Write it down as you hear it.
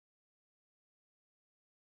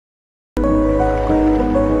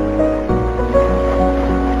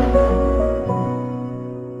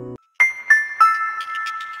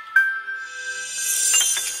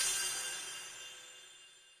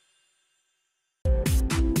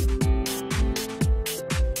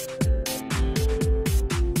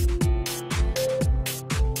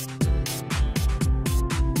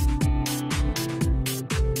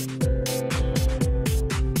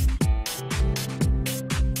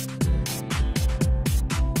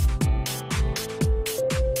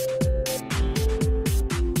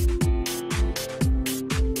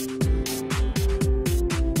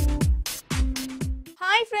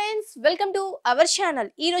Welcome to our channel.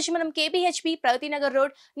 ఈ రోజు మనం కేబీహెచ్పి Pragathi Nagar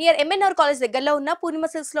road near MNR college దగ్గరలో ఉన్న పూర్ణిమ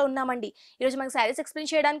సిల్క్స్ లో ఉన్నామండి. ఈ రోజు మనకి సారీస్ ఎక్స్ప్లెయిన్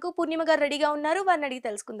చేయడానికి పూర్ణిమ గారు రెడీగా ఉన్నారు. వారిని అడిగి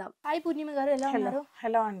తెలుసుకుందాం. హాయ్ పూర్ణిమ గారు, ఎలా ఉన్నారు?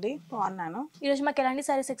 హలో అండి, బాగున్నాను. ఈ రోజు మాకు ఎలాంటి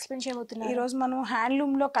సారీస్ ఎక్స్ప్లెయిన్ చేయబోతున్నారు? ఈ రోజు మనం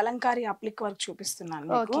హ్యాండ్లూమ్ లో కలంకారీ అప్లిక్ వర్క్ చూపిస్తున్నాను.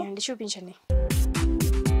 ఓకే అండి, చూపించండి.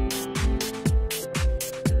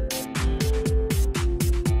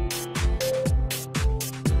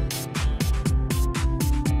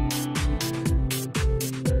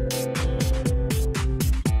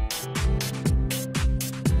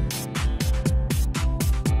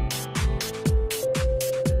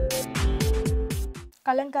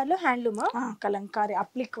 కలంకారీలో హ్యాండ్లూమా? కలంకారీ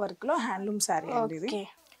అప్లిక్ వర్క్ లో హ్యాండ్లూమ్ సారీ అండి ఇది.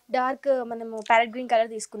 డార్క్ మనము ప్యారెట్ గ్రీన్ కలర్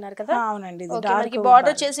తీసుకున్నారు కదా? అవునండి. మనకి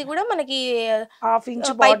బార్డర్ వచ్చేసి కూడా మనకి హాఫ్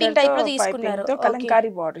ఇంచ్ పైపింగ్ టైప్ లో తీసుకున్నారు.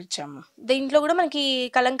 కలంకారీ బార్డర్ ఇచ్చాము. దీంట్లో కూడా మనకి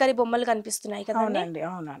కలంకారీ బొమ్మలు కనిపిస్తున్నాయి కదా? అవునండి,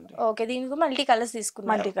 అవునండి. ఓకే, దీనికి మల్టీ కలర్స్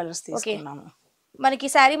తీసుకున్నారు. మల్టీ కలర్స్ తీసుకున్నాము. మనకి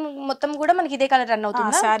శారీ మొత్తం కూడా మనకి ఇదే కలర్ రన్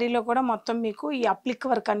అవుతుంది. శారీలో కూడా మొత్తం మీకు ఈ అప్లిక్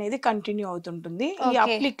వర్క్ అనేది కంటిన్యూ అవుతుంటుంది. ఈ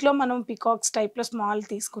అప్లిక్ లో మనం పికాక్స్ టైప్ లో స్మాల్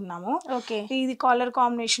తీసుకున్నాము. ఇది కలర్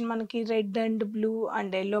కాంబినేషన్ మనకి red and blue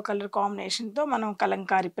and yellow colour combination తో మనం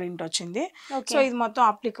కలంకారీ ప్రింట్ వచ్చింది. సో ఇది మొత్తం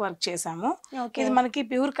అప్లిక్ వర్క్ చేసాము. ఇది మనకి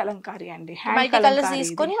ప్యూర్ కలంకారీ అండి. హ్యాండ్ కలర్స్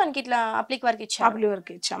తీసుకొని మనకి ఇట్లా అప్లిక్ వర్క్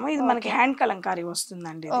ఇచ్చాము. ఇది మనకి హ్యాండ్ కలంకారీ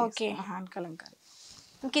వస్తుందండి. హ్యాండ్ కలంకారీ.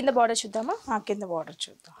 కింద బార్డర్ చూద్దామా? కింద బార్డర్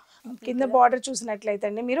చూద్దాం. కింద బార్డర్ చూసినట్లయితే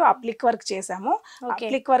అండి, మీరు అప్లిక్ వర్క్ చేసాము.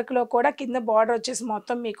 అప్లిక్ వర్క్ లో కూడా కింద బార్డర్ వచ్చేసి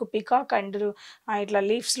మొత్తం మీకు పికాక్ అండ్ ఇట్లా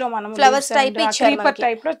లీవ్స్ లో మనం క్రీపర్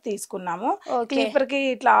టైప్ లో తీసుకున్నాము. క్రీపర్ కి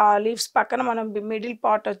ఇట్లా లీవ్స్ పక్కన మనం మిడిల్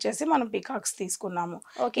పార్ట్ వచ్చేసి మనం పికాక్స్ తీసుకున్నాము.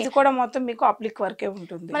 ఇది కూడా మొత్తం మీకు అప్లిక్ వర్కే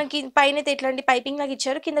ఉంటుంది. మనకి పైన ఇట్లాంటి పైపింగ్ లాగా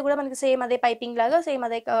ఇచ్చారు, కింద కూడా మనకి సేమ్ అదే పైపింగ్ లాగా సేమ్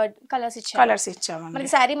అదే కలర్స్ ఇచ్చాము.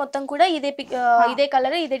 మనకి శారీ మొత్తం కూడా ఇదే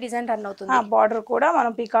కలర్ ఇదే డిజైన్ రన్ అవుతుంది. బార్డర్ కూడా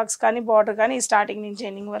మనం పికాక్స్ కానీ బార్డర్ కానీ స్టార్టింగ్ నుంచి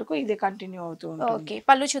ఎండింగ్ వరకు ఇదే కంటిన్యూ అవుతూ ఉంటుంది. ఓకే,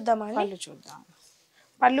 పళ్ళు చూద్దామా? పళ్ళు చూద్దాం.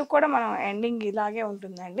 పళ్ళు కూడా మనం ఎండింగ్ ఇలాగే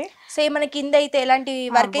ఉంటుందండి. సేమ్ మన కింద అయితే ఎలాంటి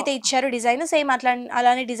వర్క్ అయితే ఇచ్చారు డిజైన్, సేమ్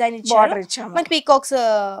అలానే డిజైన్ ఇచ్చారు. మనకి పీకాక్స్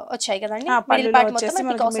వచ్చాయి కదండి.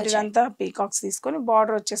 మిడిల్ అంతా పీకాక్స్ తీసుకొని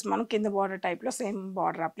బార్డర్ వచ్చేసి మనం కింద బార్డర్ టైప్ లో సేమ్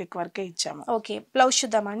బార్డర్ అప్లిక్ వర్కే ఇచ్చాము. ఓకే, బ్లౌజ్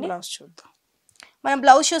చూద్దామా అండి? బ్లౌజ్ చూద్దాం. మనం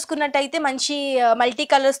బ్లౌజ్ చూసుకున్నట్టయితే మంచి మల్టీ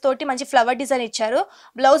కలర్స్ తోటి మంచి ఫ్లవర్ డిజైన్ ఇచ్చారు.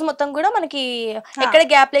 బ్లౌజ్ మొత్తం కూడా మనకి ఎక్కడ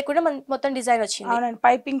గ్యాప్ లేకుండా మొత్తం డిజైన్ వచ్చింది. అవునండి,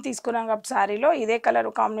 పైపింగ్ తీసుకున్నాం కాబట్టి శారీలో ఇదే కలర్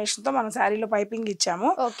కాంబినేషన్ తో మనం శారీలో పైపింగ్ ఇచ్చాము.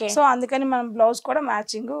 సో అందుకని మనం బ్లౌజ్ కూడా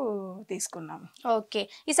మ్యాచింగ్ తీసుకున్నాము. ఓకే,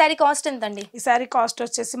 ఈ శారీ కాస్ట్ ఎంత అండి? ఈ శారీ కాస్ట్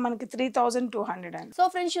వచ్చేసి మనకి 3200 అండి. సో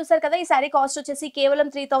ఫ్రెండ్స్ చూసారు కదా, ఈ శారీ కాస్ట్ వచ్చేసి కేవలం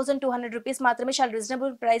 3200 రూపీస్ మాత్రమే. చాలా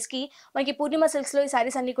రీజనబుల్ ప్రైస్ కి మనకి పూర్ణిమ సిల్క్స్ లో ఈ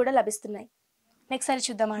శారీస్ అన్ని కూడా లభిస్తున్నాయి. నెక్స్ట్ శారీ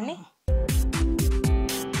చూద్దామా అండి?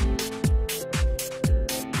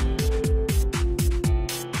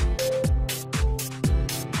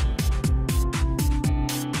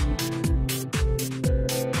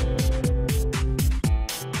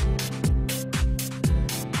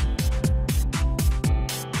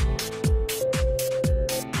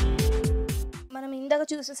 ఇందాక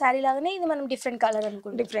చూసే శారీ లాగానే ఇది మనం డిఫరెంట్ కలర్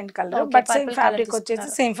అనుకుంటాం. Different colour but same fabric వచ్చేసి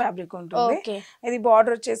సేమ్ ఫ్యాబ్రిక్ ఉంటుంది. ఇది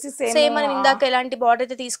బార్డర్ వచ్చేసి సేమ్ మనం ఇందాక ఎలాంటి బార్డర్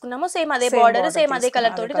అయితే తీసుకున్నామో సేమ్ అదే బార్డర్ సేమ్ అదే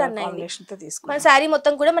కలర్ తోటి రన్ అయింది. మన శారీ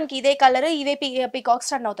మొత్తం కూడా మనకి ఇదే కలర్ ఇవే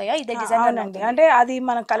పికాక్స్ రన్ అవుతాయా? ఇదే డిజైన్ అండి. అంటే అది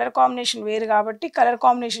మన కలర్ కాంబినేషన్ వేరు కాబట్టి కలర్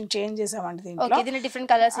కాంబినేషన్ చేంజ్ చేసామండి దీంట్లో. దీని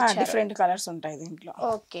డిఫరెంట్ కలర్స్ డిఫరెంట్ కలర్స్ ఉంటాయి దీంట్లో.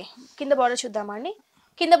 ఓకే, కింద బార్డర్ చూద్దామా అండి?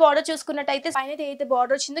 కింద బార్డర్ చూసుకున్నట్టయితే పైన ఏదైతే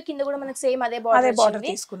బార్డర్ వచ్చిందో కింద కూడా మనకి సేమ్ అదే బార్డర్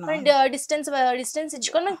తీసుకున్నాం. డిస్టెన్స్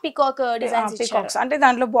ఇచ్చుకొని మనకి పికాక్ డిజైన్స్ ఇచ్చారు. అంటే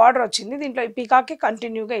దాంట్లో బార్డర్ వచ్చింది, దీంట్లో పికాక్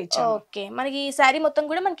కంటిన్యూగా ఇచ్చాము. ఓకే, మనకి ఈ శారీ మొత్తం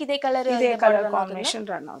కూడా మనకి ఇదే కలర్ కాంబినేషన్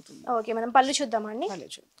రన్ అవుతుంది. ఓకే, మనం పళ్ళు చూద్దామా అండి?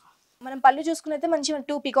 మనం పళ్ళు చూసుకున్నైతే మంచి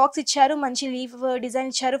 2 పికాక్స్ ఇచ్చారు, మంచి లీఫ్ డిజైన్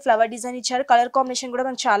ఇచ్చారు, ఫ్లవర్ డిజైన్ ఇచ్చారు. కలర్ కాంబినేషన్ కూడా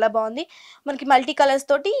మనకి చాలా బాగుంది. మనకి మల్టీ కలర్స్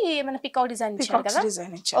తోటి మన పికాక్ డిజైన్ ఇచ్చారు కదా?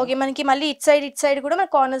 ఓకే, మనకి మళ్ళీ ఇట్ సైడ్ కూడా మన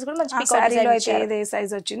కార్నర్స్ కూడా మంచి పికాక్ డిజైన్ ఇచ్చారు. ఏదే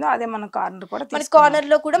సైజ్ వచ్చిందో అదే మన కార్నర్ కూడా మన కార్నర్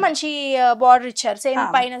లో కూడా మంచి బార్డర్ ఇచ్చారు. సేమ్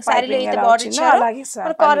పైన శారీలో అయితే బార్డర్ ఇచ్చారు,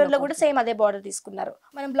 మన కార్నర్ లో కూడా సేమ్ అదే బార్డర్ తీసుకున్నారు.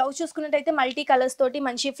 మనం బ్లౌజ్ చూసుకున్నట్టయితే మల్టీ కలర్స్ తోటి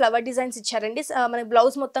మంచి ఫ్లవర్ డిజైన్స్ ఇచ్చారండి. మన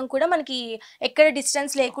బ్లౌజ్ మొత్తం కూడా మనకి ఎక్కడ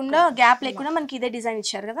డిస్టెన్స్ లేకుండా గ్యాప్ లేకుండా మనకి ఇదే డిజైన్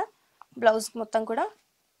ఇచ్చారు కదా బ్లౌజ్ మొత్తం కూడా.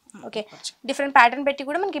 ఓకే, డిఫరెంట్ ప్యాటర్న్ పెట్టి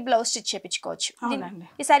కూడా మనకి బ్లౌజ్ స్టిచ్ చేయించుకోవచ్చు.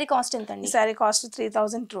 ఈ శారీ కాస్ట్ ఎంత అండి? ఈ శారీ కాస్ట్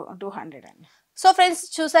 3200 అండి. సో ఫ్రెండ్స్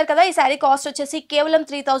చూసారు కదా, ఈ శారీ కాస్ట్ వచ్చేసి కేవలం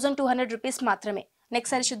 3200 రూపీస్ మాత్రమే.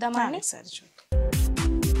 నెక్స్ట్ శారీ చూద్దామా అండి?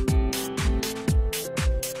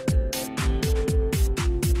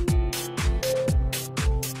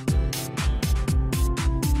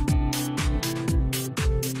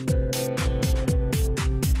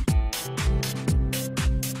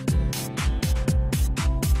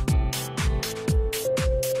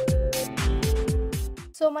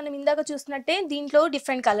 మనం ఇందాక చూస్తున్నట్టే దీంట్లో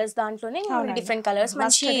డిఫరెంట్ కలర్స్, దాంట్లోనే డిఫరెంట్ కలర్స్,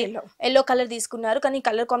 మంచి ఎల్లో కలర్ తీసుకున్నారు. కానీ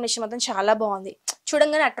కలర్ కాంబినేషన్ మాత్రం చాలా బాగుంది,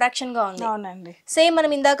 చూడంగానే అట్రాక్షన్ గా ఉంది. అవునండి. సేమ్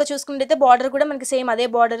మనం ఇందాక చూసుకుంటే బార్డర్ కూడా మనకి సేమ్ అదే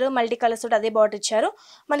బార్డర్, మల్టీ కలర్స్ తోటి అదే బార్డర్ ఇచ్చారు.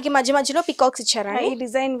 మనకి మధ్య మధ్యలో పికాక్స్ ఇచ్చారు. ఈ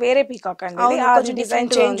డిజైన్ వేరే పికాక్ అండి, కొంచెం డిజైన్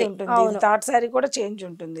చేంజ్ ఉంటుంది. థర్డ్ సారీ కూడా చేంజ్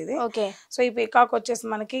ఉంటుంది ఇది. ఓకే. సో ఈ పికాక్ వచ్చేసి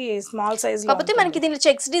మనకి స్మాల్ సైజ్ లో, కాకపోతే మనకి దీనిలో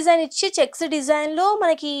చెక్స్ డిజైన్ ఇచ్చి చెక్స్ డిజైన్ లో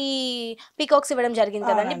మనకి పికాక్స్ ఇవ్వడం జరిగింది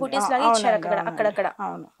కదండి, బుటీస్ లాగా ఇచ్చారు అక్కడక్కడ.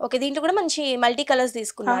 ఓకే. దీంట్లో కూడా మంచి మల్టీ కలర్స్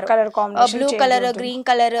తీసుకున్నారు, blue colour, green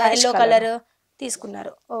colour, yellow colour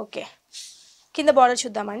తీసుకున్నారు. ఓకే. కింద బార్డర్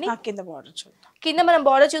చూద్దామండి. కింద బార్డర్ చూద్దాం. కింద మనం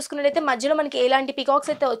బార్డర్ చూసుకున్నట్లయితే మధ్యలో మనకి ఎలాంటి పికాక్స్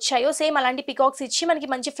అయితే వచ్చాయో సేమ్ అలాంటి పికాక్స్ ఇచ్చి మనకి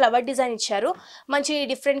మంచి ఫ్లవర్ డిజైన్ ఇచ్చారు. మంచి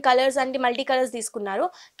డిఫరెంట్ కలర్స్ అంటే మల్టీ కలర్స్ తీసుకున్నారు.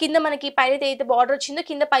 కింద మనకి పైన అయితే బార్డర్ వచ్చిందో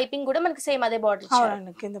కింద పైపింగ్ కూడా మనకి సేమ్ అదే బార్డర్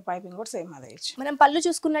ఇచ్చారు. కింద పైపింగ్ కూడా సేమ్ అదే ఇచ్చారు. మనం పళ్ళు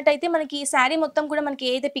చూసుకున్నట్టయితే మనకి ఈ శారీ మొత్తం కూడా మనకి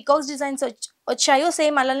ఏదైతే పికాక్స్ డిజైన్స్ వచ్చాయో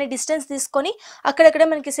సేమ్ అలానే డిస్టెన్స్ తీసుకొని అక్కడక్కడ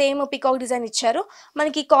మనకి సేమ్ పికాక్ డిజైన్ ఇచ్చారు.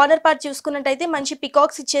 మనకి కార్నర్ పార్ట్ చూసుకున్నట్టయితే మంచి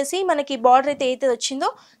పికాక్స్ ఇచ్చేసి మనకి బార్డర్ అయితే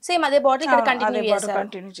వచ్చిందో సేమ్ అదే బార్డర్ ఇక్కడ కంటిన్యూ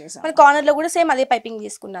చేశారు. మన కార్నర్ లో కూడా సేమ్ అదే పైపింగ్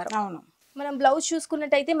తీసుకున్నారు. అవును. మనం బ్లౌజ్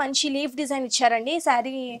చూసుకున్నట్టయితే మంచి లీఫ్ డిజైన్ ఇచ్చారండి.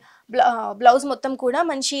 శారీ బ్లౌజ్ మొత్తం కూడా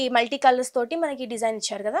మంచి మల్టీ కలర్స్ తోటి మనకి డిజైన్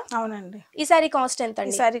ఇచ్చారు కదా. అవునండి. ఈ శారీ కాస్ట్ ఎంత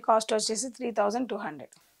అండి? ఈ శారీ కాస్ట్ వచ్చేసి 3200.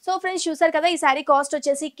 సో ఫ్రెండ్స్ చూసారు కదా, ఈ శారీ కాస్ట్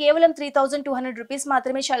వచ్చేసి కేవలం 3200 రూపీస్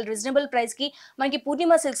మాత్రమే. చాలా రీజనబుల్ ప్రైస్ కి మనకి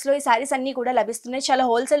పూర్ణిమ సిల్క్స్ లో ఈ శారీస్ అన్ని కూడా లభిస్తున్నాయి. చాలా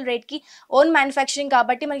హోల్సేల్ రేట్ కి, ఓన్ మ్యానుఫ్యాక్చరింగ్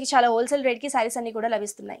కాబట్టి మనకి చాలా హోల్సేల్ రేట్ కి శారీస్ అన్ని కూడా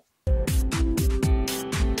లభిస్తున్నాయి.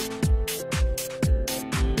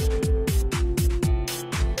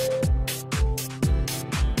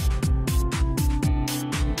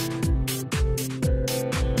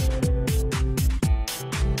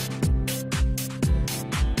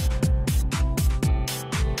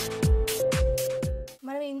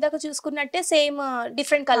 ఇందాక చూసుకున్నట్టే సేమ్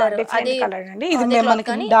డిఫరెంట్ కలర్, అదే కలర్ అండి. ఇది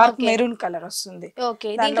మనకి డార్క్ మెరూన్ కలర్ వస్తుంది.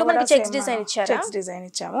 ఓకే. దీంట్లో మనకి చెక్స్ డిజైన్ ఇచ్చారు. చెక్స్ డిజైన్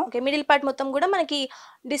ఇచ్చాము. ఓకే. మిడిల్ పార్ట్ మొత్తం కూడా మనకి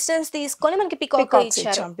డిస్టెన్స్ తీసుకొని మనకి పికాక్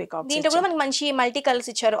ఇచ్చారు. దీంట్లో కూడా మనకి మంచి మల్టీ కలర్స్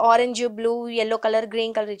ఇచ్చారు. Orange, blue, yellow colour,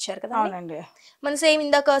 green colour ఇచ్చారు కదా. అవునండి. మన సేమ్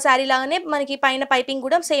ఇందాక శారీ లాగానే మనకి పైన పైపింగ్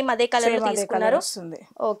కూడా సేమ్ అదే కలర్ లో తీసుకున్నారు.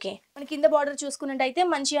 ఓకే. మన కింద బార్డర్ చూసుకున్నట్టయితే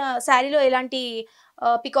మంచిగా శారీలో ఎలాంటి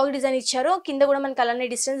పికాక్ డిజైన్ ఇచ్చారు. కింద కూడా మనకి అలానే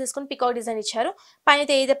డిస్టెన్స్ తీసుకొని పికాక్ డిజైన్ ఇచ్చారు. పైన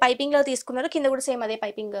ఏదైతే పైపింగ్ లో తీసుకున్నారో కింద కూడా సేమ్ అదే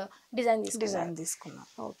పైపింగ్ డిజైన్ తీసుకున్నాం.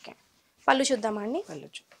 ఓకే. పళ్ళు చూద్దామా అండి.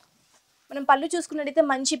 మనం పళ్ళు చూసుకున్నట్టయితే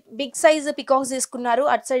మంచి బిగ్ సైజ్ పికాక్స్ తీసుకున్నారు.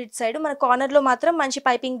 అటు సైడ్ ఇటు సైడ్ మన కార్నర్ లో మాత్రం మంచి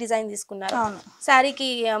పైపింగ్ డిజైన్ తీసుకున్నారు. శారీకి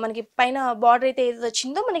మనకి పైన బార్డర్ అయితే ఏది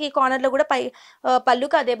వచ్చిందో మనకి కార్నర్ లో కూడా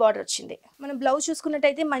పళ్ళుకి అదే బార్డర్ వచ్చింది. మనం బ్లౌజ్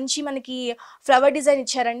చూసుకున్నట్టయితే మంచి మనకి ఫ్లవర్ డిజైన్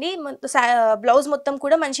ఇచ్చారండి. బ్లౌజ్ మొత్తం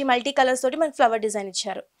కూడా మంచి మల్టీ కలర్స్ తోటి మనకి ఫ్లవర్ డిజైన్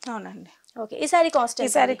ఇచ్చారు. అవునండి. ఓకే. ఈ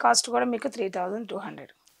శారీ కాస్ట్ కూడా మీకు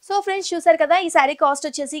 3200. సో ఫ్రెండ్స్ చూసారు కదా, ఈ శారీ కాస్ట్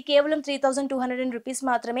వచ్చేసి కేవలం 3200 రూపీస్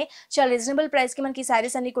మాత్రమే. చాలా రీజనబుల్ ప్రైస్ కి మనకి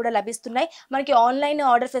శారీస్ అన్ని కూడా లభిస్తున్నాయి. మనకి ఆన్లైన్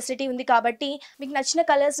ఆర్డర్ ఫెసిలిటీ ఉంది కాబట్టి మీకు నచ్చిన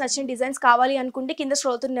కలర్స్, నచ్చిన డిజైన్స్ కావాలి అనుకుంటే కింద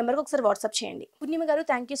స్క్రోల్ అవుతున్న నెంబర్కి ఒకసారి వాట్సాప్ చేయండి. పూర్ణిమ గారు,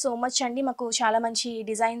 థ్యాంక్ యూ సో మచ్ అండి. మాకు చాలా మంచి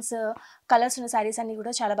డిజైన్స్, కలర్స్ ఉన్న శారీస్ అన్ని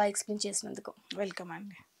కూడా చాలా బాగా ఎక్స్ప్లెయిన్ చేసినందుకు. వెల్కమ్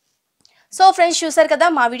అండి. సో ఫ్రెండ్స్ చూసారు కదా,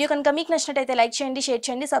 మా వీడియో కనుక మీకు నచ్చినట్టయితే లైక్ చేయండి, షేర్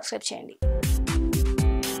చేయండి, సబ్స్క్రైబ్ చేయండి.